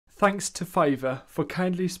Thanks to Fiverr for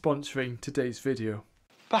kindly sponsoring today's video.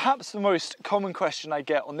 Perhaps the most common question I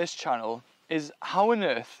get on this channel is how on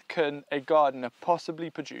earth can a gardener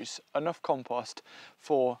possibly produce enough compost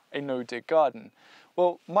for a no-dig garden?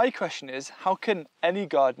 Well, my question is, how can any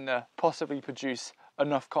gardener possibly produce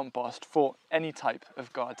enough compost for any type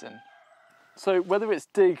of garden? So whether it's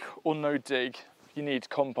dig or no dig, you need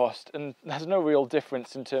compost, and there's no real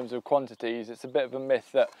difference in terms of quantities. It's a bit of a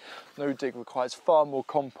myth that no dig requires far more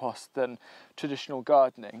compost than traditional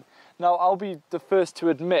gardening. Now, I'll be the first to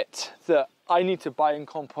admit that I need to buy in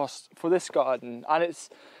compost for this garden, and it's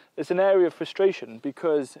an area of frustration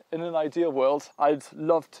because in an ideal world I'd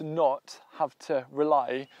love to not have to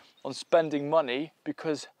rely on spending money,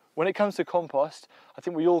 because when it comes to compost, I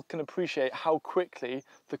think we all can appreciate how quickly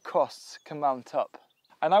the costs can mount up.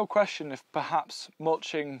 I now question if perhaps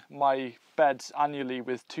mulching my beds annually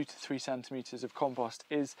with 2 to 3 centimetres of compost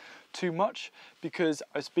is too much, because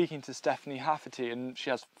I was speaking to Stephanie Hafferty, and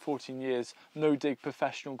she has 14 years no-dig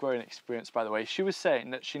professional growing experience, by the way. She was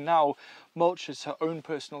saying that she now mulches her own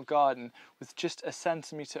personal garden with just 1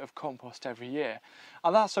 centimetre of compost every year.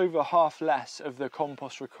 And that's over half less of the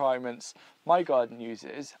compost requirements my garden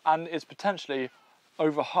uses, and is potentially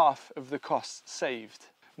over half of the costs saved.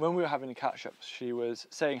 When we were having a catch-up, she was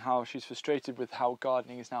saying how she's frustrated with how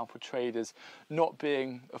gardening is now portrayed as not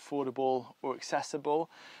being affordable or accessible,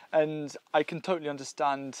 and I can totally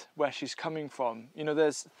understand where she's coming from. You know,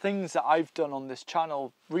 there's things that I've done on this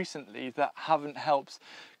channel recently that haven't helped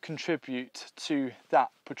contribute to that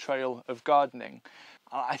portrayal of gardening.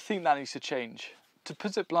 I think that needs to change. To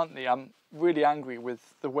put it bluntly, I'm really angry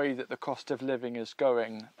with the way that the cost of living is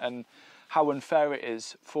going and how unfair it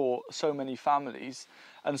is for so many families.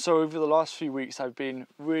 And so over the last few weeks, I've been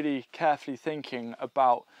really carefully thinking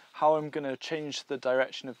about how I'm going to change the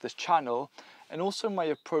direction of this channel, and also my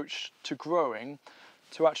approach to growing,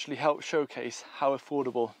 to actually help showcase how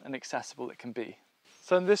affordable and accessible it can be.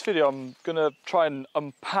 So in this video, I'm going to try and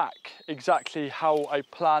unpack exactly how I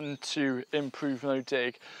plan to improve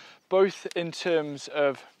no-dig, both in terms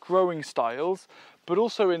of growing styles, but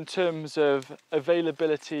also in terms of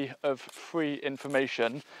availability of free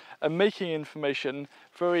information and making information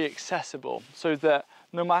very accessible, so that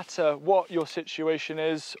no matter what your situation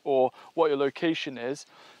is or what your location is,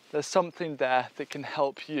 there's something there that can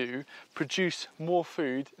help you produce more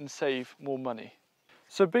food and save more money.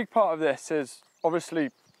 So a big part of this is,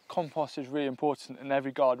 obviously, compost is really important, and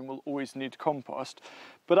every garden will always need compost,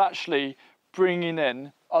 but actually bringing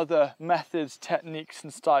in other methods, techniques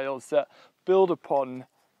and styles that build upon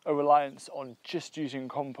a reliance on just using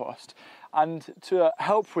compost. And to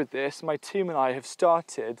help with this, my team and I have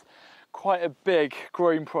started quite a big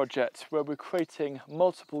growing project where we're creating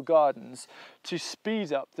multiple gardens to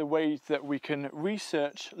speed up the way that we can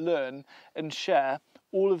research, learn and share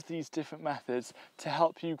all of these different methods to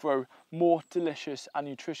help you grow more delicious and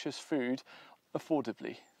nutritious food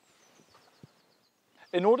affordably.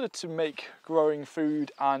 In order to make growing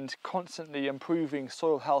food and constantly improving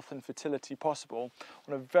soil health and fertility possible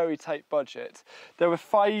on a very tight budget, there are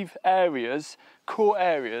 5 areas, core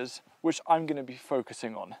areas, which I'm going to be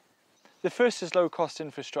focusing on. The first is low-cost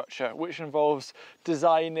infrastructure, which involves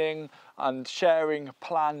designing and sharing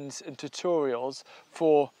plans and tutorials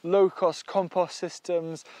for low-cost compost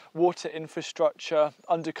systems, water infrastructure,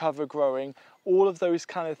 undercover growing, all of those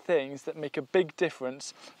kind of things that make a big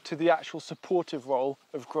difference to the actual supportive role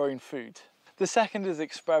of growing food. The second is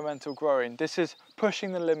experimental growing. This is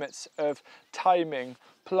pushing the limits of timing,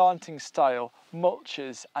 planting style,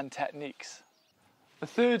 mulches and techniques. The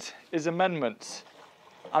third is amendments,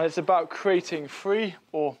 and it's about creating free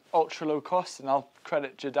or ultra low cost, and I'll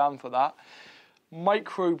credit Jadam for that,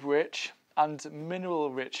 microbe-rich and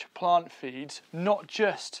mineral-rich plant feeds, not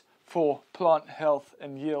just for plant health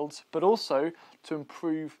and yields, but also to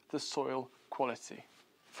improve the soil quality.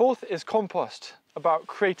 Fourth is compost, about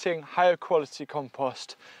creating higher quality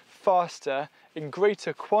compost faster in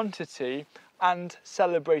greater quantity and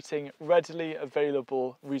celebrating readily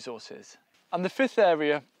available resources. And the fifth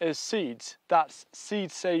area is seeds. That's seed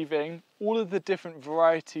saving, all of the different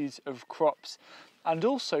varieties of crops, and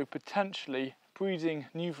also potentially breeding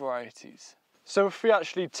new varieties. So if we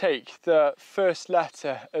actually take the first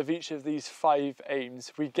letter of each of these 5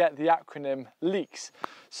 aims, we get the acronym LEEKS.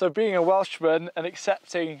 So being a Welshman and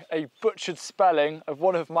accepting a butchered spelling of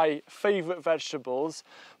one of my favourite vegetables,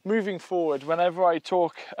 moving forward, whenever I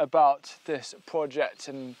talk about this project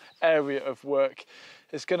and area of work,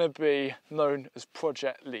 it's going to be known as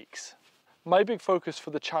Project LEEKS. My big focus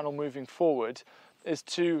for the channel moving forward, is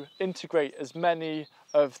to integrate as many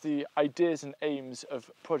of the ideas and aims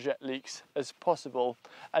of Project Leaks as possible,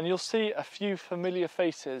 and you'll see a few familiar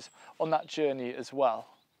faces on that journey as well.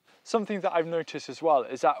 Something that I've noticed as well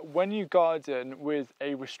is that when you garden with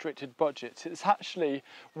a restricted budget, it's actually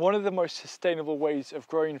one of the most sustainable ways of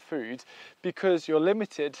growing food, because you're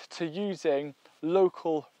limited to using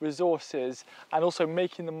local resources and also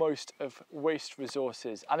making the most of waste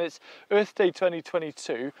resources. And it's Earth Day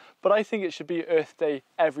 2022, but I think it should be Earth Day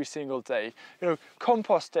every single day. You know,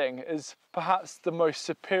 composting is perhaps the most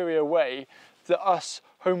superior way that us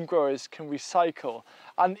home growers can recycle.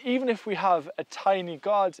 And even if we have a tiny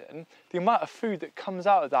garden, the amount of food that comes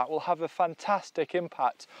out of that will have a fantastic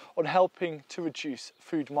impact on helping to reduce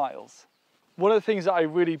food miles. One of the things that I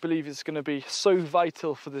really believe is going to be so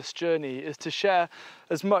vital for this journey is to share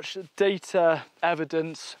as much data,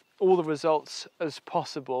 evidence, all the results as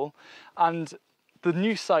possible. And the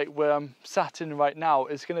new site where I'm sat in right now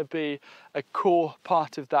is going to be a core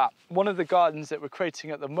part of that. One of the gardens that we're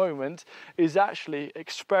creating at the moment is actually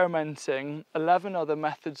experimenting 11 other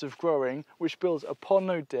methods of growing, which builds upon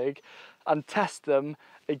no dig and test them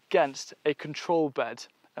against a control bed.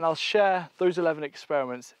 And I'll share those 11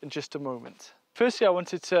 experiments in just a moment. Firstly, I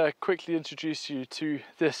wanted to quickly introduce you to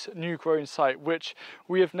this new growing site, which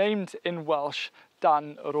we have named in Welsh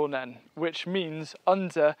Dan Ronen, which means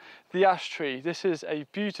under the ash tree. This is a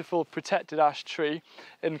beautiful protected ash tree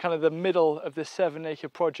in kind of the middle of this 7-acre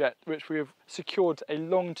project, which we have secured a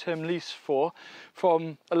long-term lease for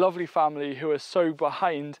from a lovely family who are so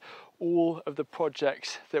behind all of the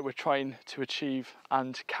projects that we're trying to achieve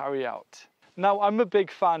and carry out. Now, I'm a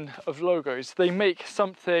big fan of logos. They make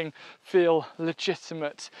something feel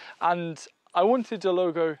legitimate, and I wanted a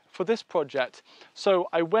logo for this project, so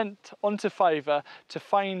I went onto Fiverr to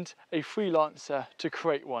find a freelancer to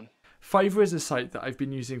create one. Fiverr is a site that I've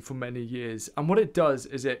been using for many years, and what it does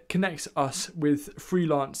is it connects us with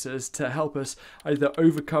freelancers to help us either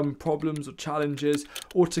overcome problems or challenges,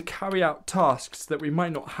 or to carry out tasks that we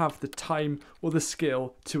might not have the time or the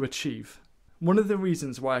skill to achieve. One of the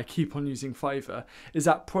reasons why I keep on using Fiverr is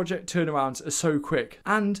that project turnarounds are so quick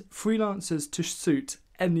and freelancers to suit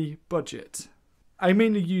any budget. I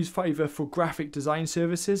mainly use Fiverr for graphic design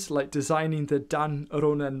services like designing the Dan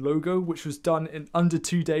Ronen logo, which was done in under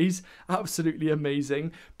 2 days, absolutely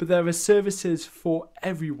amazing, but there are services for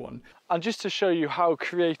everyone. And just to show you how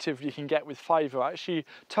creative you can get with Fiverr, I actually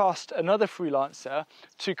tasked another freelancer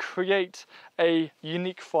to create a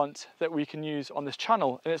unique font that we can use on this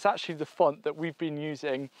channel, and it's actually the font that we've been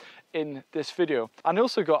using in this video. And I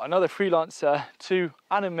also got another freelancer to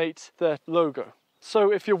animate the logo.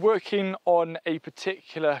 So if you're working on a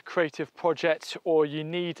particular creative project, or you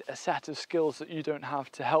need a set of skills that you don't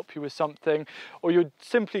have to help you with something, or you're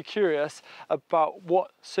simply curious about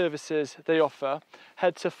what services they offer,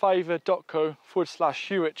 head to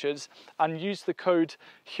fiverr.co/HughRichards and use the code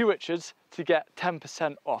HughRichards to get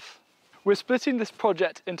 10% off. We're splitting this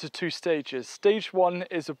project into 2 stages. Stage 1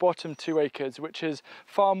 is the bottom 2 acres, which is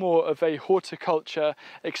far more of a horticulture,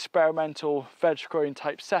 experimental veg growing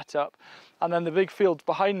type setup. And then the big field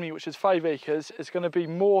behind me, which is 5 acres, is going to be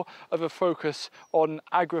more of a focus on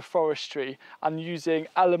agroforestry and using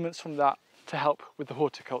elements from that to help with the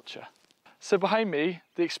horticulture. So behind me,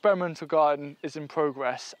 the experimental garden is in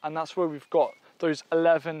progress, and that's where we've got those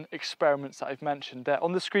 11 experiments that I've mentioned. They're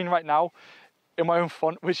on the screen right now in my own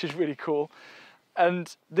font, which is really cool.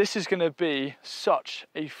 And this is going to be such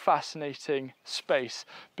a fascinating space,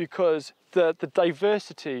 because the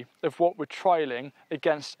diversity of what we're trialing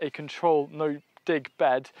against a control no dig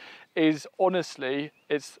bed is honestly,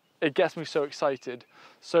 it gets me so excited.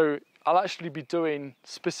 So I'll actually be doing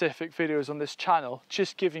specific videos on this channel,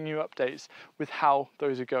 just giving you updates with how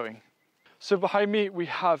those are going. So behind me we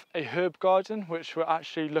have a herb garden, which we're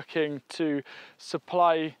actually looking to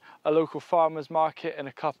supply a local farmers market and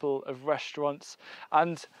a couple of restaurants.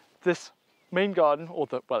 And this main garden,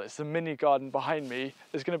 it's the mini garden behind me,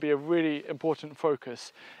 is going to be a really important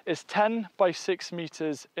focus. It's 10 by 6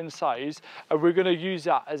 meters in size, and we're going to use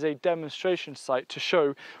that as a demonstration site to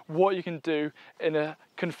show what you can do in a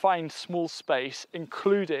confined small space,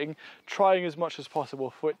 including trying as much as possible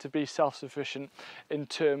for it to be self-sufficient in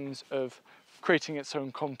terms of creating its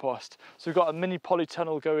own compost. So we've got a mini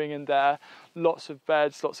polytunnel going in there, lots of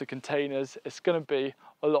beds, lots of containers. It's going to be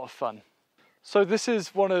a lot of fun. So this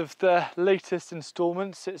is one of the latest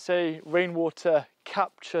installments. It's a rainwater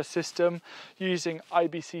capture system using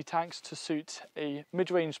IBC tanks to suit a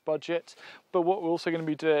mid-range budget. But what we're also going to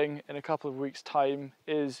be doing in a couple of weeks' time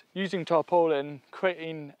is using tarpaulin,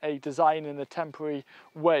 creating a design in a temporary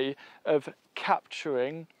way of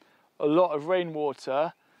capturing a lot of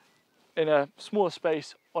rainwater in a smaller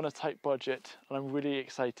space on a tight budget, and I'm really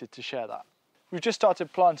excited to share that. We've just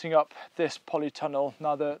started planting up this polytunnel.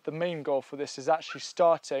 Now the main goal for this is actually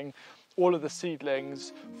starting all of the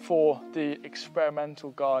seedlings for the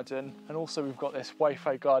experimental garden, and also we've got this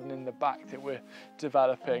Wi-Fi garden in the back that we're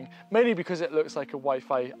developing, mainly because it looks like a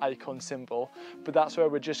Wi-Fi icon symbol, but that's where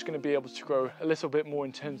we're just going to be able to grow a little bit more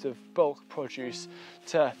in terms of bulk produce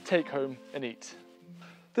to take home and eat.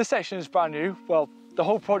 This section is brand new. Well, the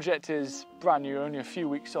whole project is brand new, only a few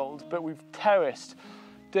weeks old, but we've terraced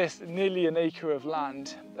this nearly an acre of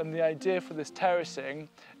land, and the idea for this terracing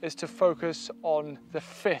is to focus on the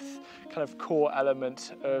fifth kind of core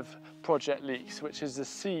element of Project Leeks, which is the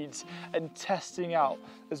seeds, and testing out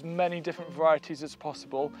as many different varieties as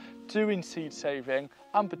possible, doing seed saving,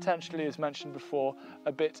 and potentially, as mentioned before,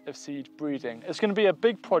 a bit of seed breeding. It's going to be a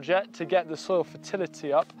big project to get the soil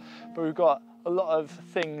fertility up, but we've got a lot of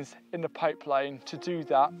things in the pipeline to do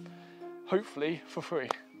that, hopefully for free.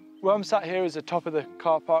 Where I'm sat here is the top of the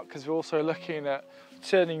car park, because we're also looking at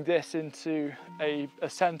turning this into a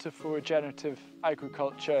centre for regenerative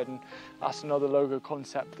agriculture, and that's another logo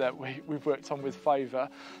concept that we've worked on with Fiverr.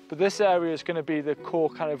 But this area is going to be the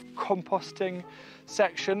core kind of composting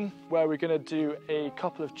section, where we're going to do a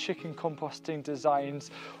couple of chicken composting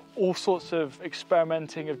designs, all sorts of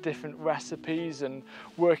experimenting of different recipes and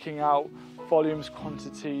working out volumes,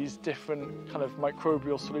 quantities, different kind of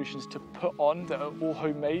microbial solutions to put on that are all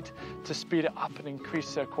homemade to speed it up and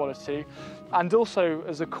increase their quality. And also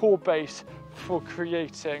as a core base for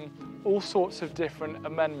creating all sorts of different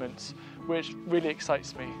amendments, which really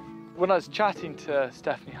excites me. When I was chatting to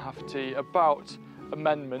Stephanie Hafty about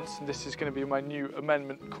amendments, and this is going to be my new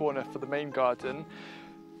amendment corner for the main garden,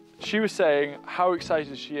 she was saying how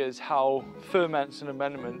excited she is how ferments and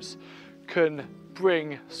amendments can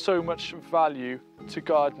bring so much value to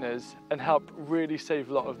gardeners and help really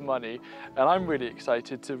save a lot of money. And I'm really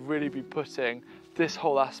excited to really be putting this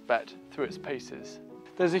whole aspect through its paces.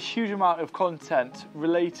 There's a huge amount of content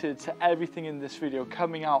related to everything in this video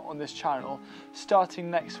coming out on this channel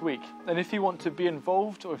starting next week. And if you want to be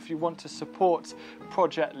involved, or if you want to support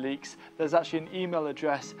Project Leeks, there's actually an email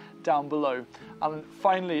address down below. And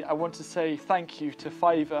finally, I want to say thank you to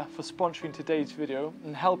Fiverr for sponsoring today's video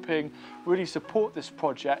and helping really support this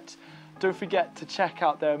project. Don't forget to check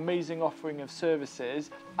out their amazing offering of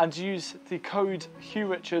services and use the code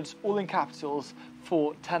HughRichards, all in capitals,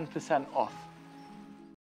 for 10% off.